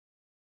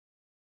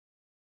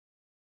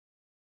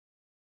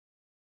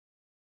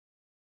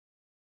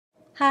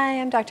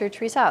Hi, I'm Dr.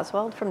 Theresa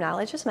Oswald from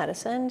Knowledge is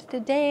Medicine.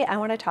 Today I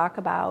want to talk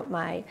about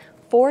my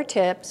 4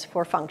 tips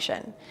for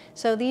function.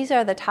 So these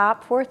are the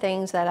top 4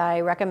 things that I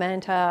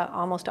recommend to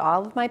almost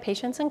all of my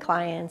patients and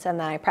clients and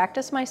that I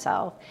practice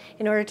myself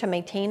in order to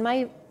maintain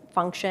my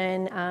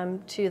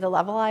function to the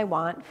level I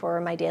want for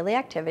my daily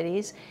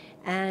activities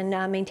and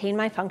maintain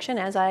my function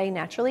as I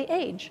naturally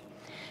age.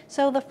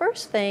 So the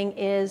first thing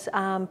is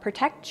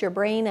protect your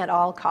brain at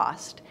all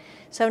cost.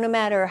 So no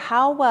matter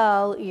how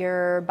well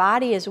your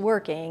body is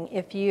working,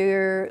 if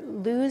you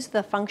lose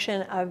the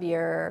function of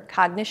your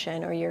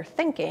cognition or your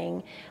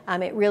thinking,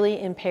 it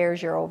really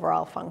impairs your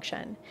overall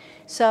function.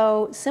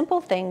 So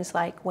simple things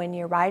like when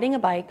you're riding a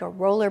bike or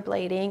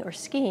rollerblading or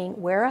skiing,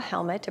 wear a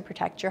helmet to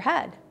protect your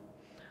head.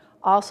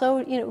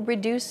 Also,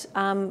 reduce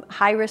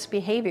high-risk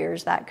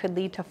behaviors that could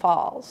lead to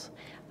falls.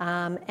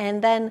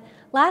 And then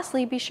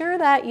lastly, be sure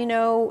that you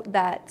know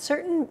that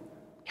certain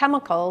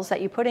chemicals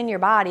that you put in your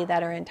body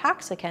that are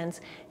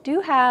intoxicants do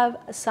have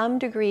some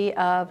degree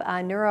of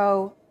a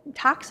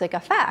neurotoxic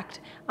effect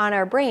on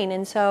our brain,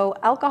 and so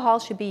alcohol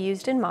should be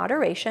used in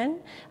moderation,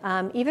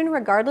 even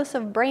regardless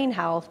of brain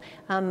health.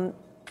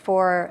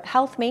 For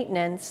health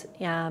maintenance,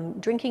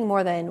 drinking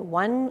more than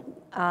 1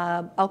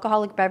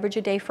 alcoholic beverage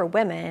a day for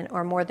women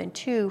or more than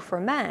 2 for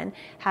men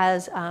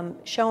has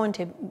shown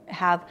to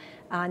have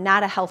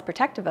not a health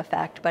protective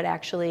effect, but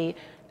actually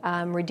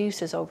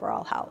reduces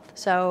overall health.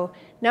 So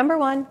number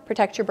 1,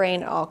 protect your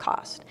brain at all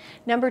costs.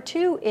 Number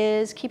 2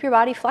 is keep your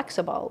body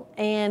flexible.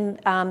 And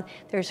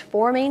there's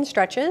 4 main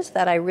stretches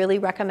that I really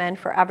recommend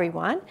for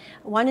everyone.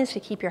 One is to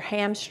keep your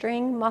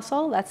hamstring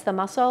muscle. That's the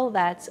muscle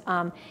that's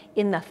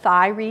in the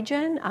thigh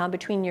region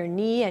between your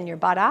knee and your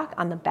buttock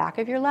on the back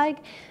of your leg.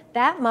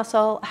 That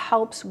muscle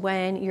helps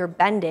when you're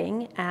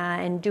bending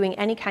and doing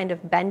any kind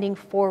of bending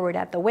forward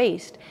at the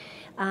waist.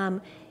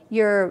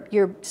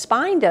 Your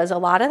spine does a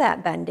lot of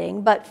that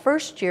bending, but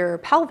first your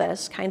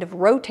pelvis kind of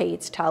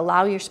rotates to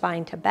allow your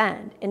spine to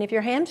bend. And if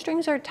your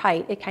hamstrings are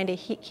tight, it kind of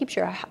keeps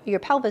your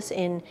pelvis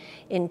in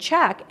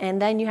check,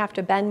 and then you have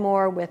to bend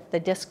more with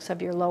the discs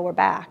of your lower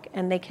back,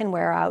 and they can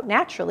wear out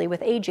naturally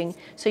with aging,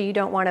 so you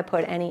don't want to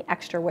put any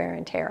extra wear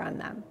and tear on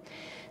them.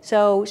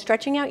 So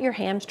stretching out your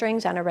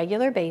hamstrings on a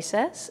regular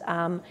basis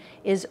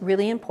is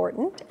really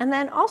important. And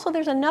then also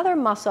there's another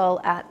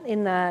muscle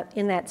in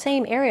that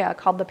same area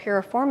called the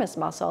piriformis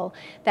muscle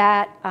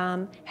that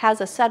has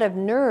a set of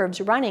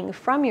nerves running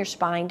from your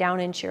spine down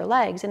into your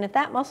legs. And if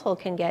that muscle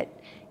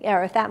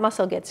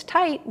gets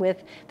tight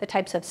with the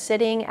types of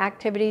sitting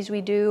activities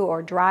we do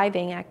or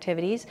driving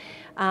activities,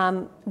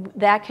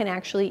 that can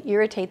actually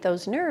irritate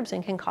those nerves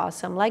and can cause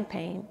some leg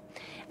pain.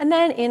 And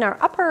then in our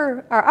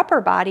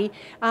upper body,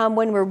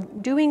 when we're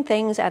doing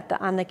things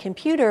on the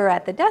computer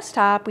at the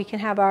desktop, we can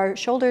have our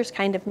shoulders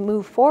kind of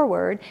move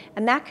forward,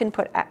 and that can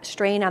put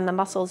strain on the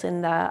muscles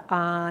in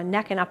the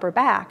neck and upper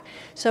back.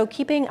 So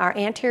keeping our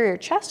anterior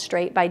chest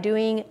straight by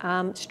doing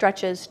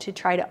stretches to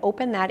try to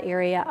open that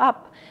area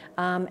up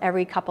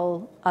every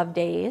couple of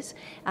days,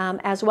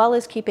 as well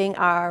as keeping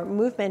our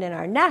movement in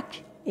our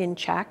neck in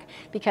check,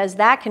 because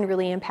that can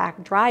really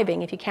impact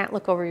driving. If you can't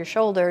look over your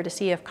shoulder to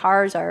see if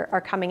cars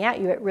are coming at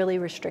you, it really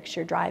restricts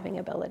your driving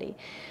ability.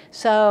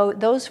 So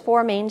those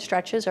 4 main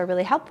stretches are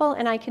really helpful,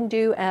 and I can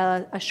do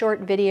a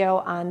short video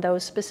on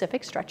those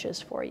specific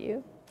stretches for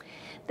you.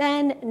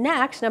 Then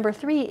next, number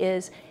 3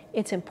 is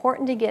it's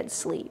important to get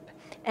sleep.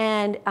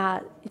 And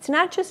it's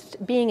not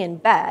just being in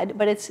bed,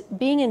 but it's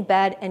being in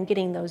bed and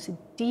getting those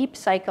deep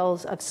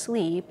cycles of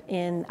sleep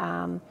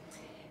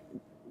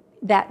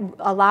that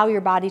allow your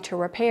body to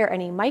repair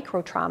any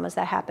micro traumas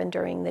that happen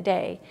during the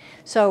day.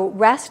 So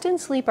rest and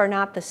sleep are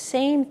not the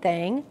same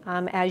thing.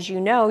 As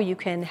you know, you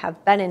can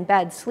have been in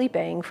bed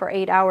sleeping for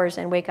 8 hours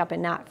and wake up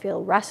and not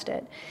feel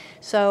rested.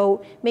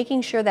 So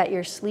making sure that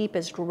your sleep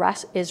is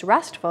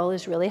restful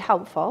is really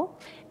helpful.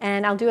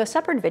 And I'll do a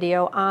separate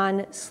video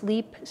on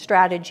sleep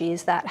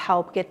strategies that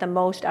help get the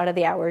most out of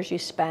the hours you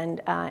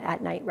spend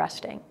at night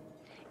resting.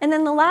 And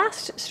then the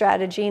last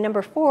strategy,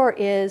 number 4,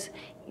 is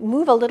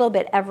move a little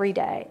bit every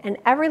day, and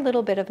every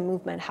little bit of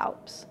movement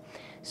helps.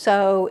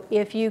 So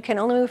if you can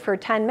only move for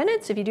 10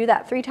 minutes, if you do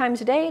that 3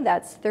 times a day,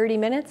 that's 30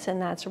 minutes,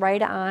 and that's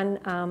right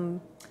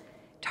on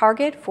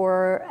target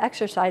for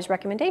exercise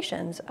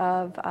recommendations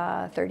of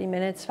 30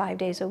 minutes, 5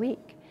 days a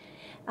week.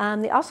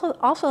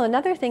 Also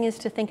another thing is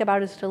to think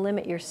about is to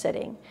limit your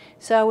sitting.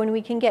 So when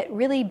we can get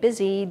really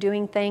busy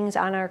doing things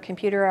on our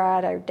computer or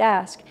at our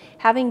desk,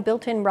 having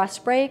built-in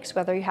rest breaks,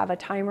 whether you have a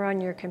timer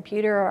on your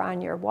computer or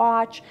on your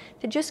watch,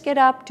 to just get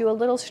up, do a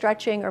little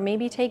stretching, or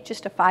maybe take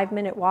just a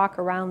 5-minute walk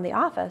around the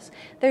office.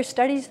 There's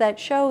studies that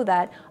show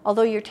that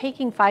although you're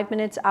taking 5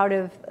 minutes out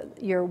of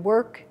your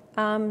work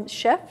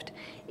shift,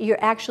 you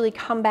actually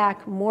come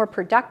back more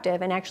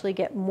productive and actually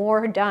get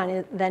more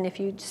done than if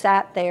you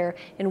sat there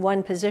in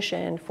one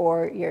position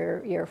for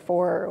your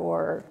 4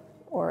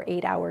 or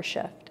 8 hour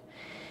shift.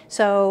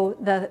 So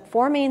the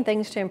 4 main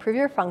things to improve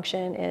your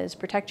function is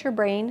protect your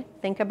brain,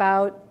 think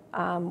about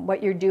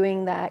what you're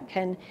doing that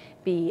can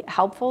be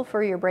helpful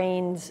for your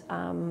brain's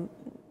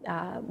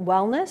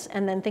wellness,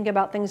 and then think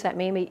about things that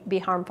may be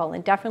harmful.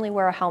 And definitely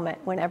wear a helmet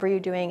whenever you're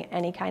doing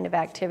any kind of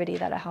activity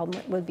that a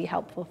helmet would be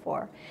helpful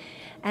for.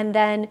 And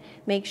then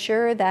make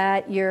sure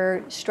that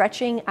you're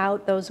stretching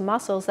out those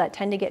muscles that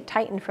tend to get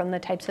tightened from the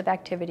types of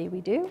activity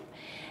we do.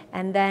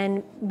 And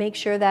then make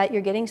sure that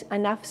you're getting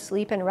enough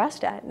sleep and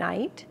rest at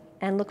night,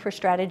 and look for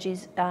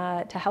strategies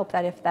to help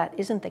that if that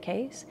isn't the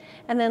case.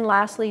 And then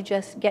lastly,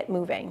 just get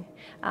moving.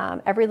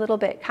 Every little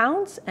bit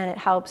counts, and it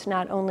helps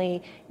not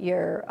only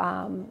your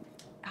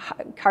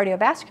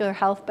cardiovascular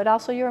health, but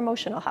also your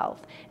emotional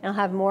health. And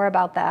I'll have more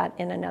about that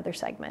in another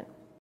segment.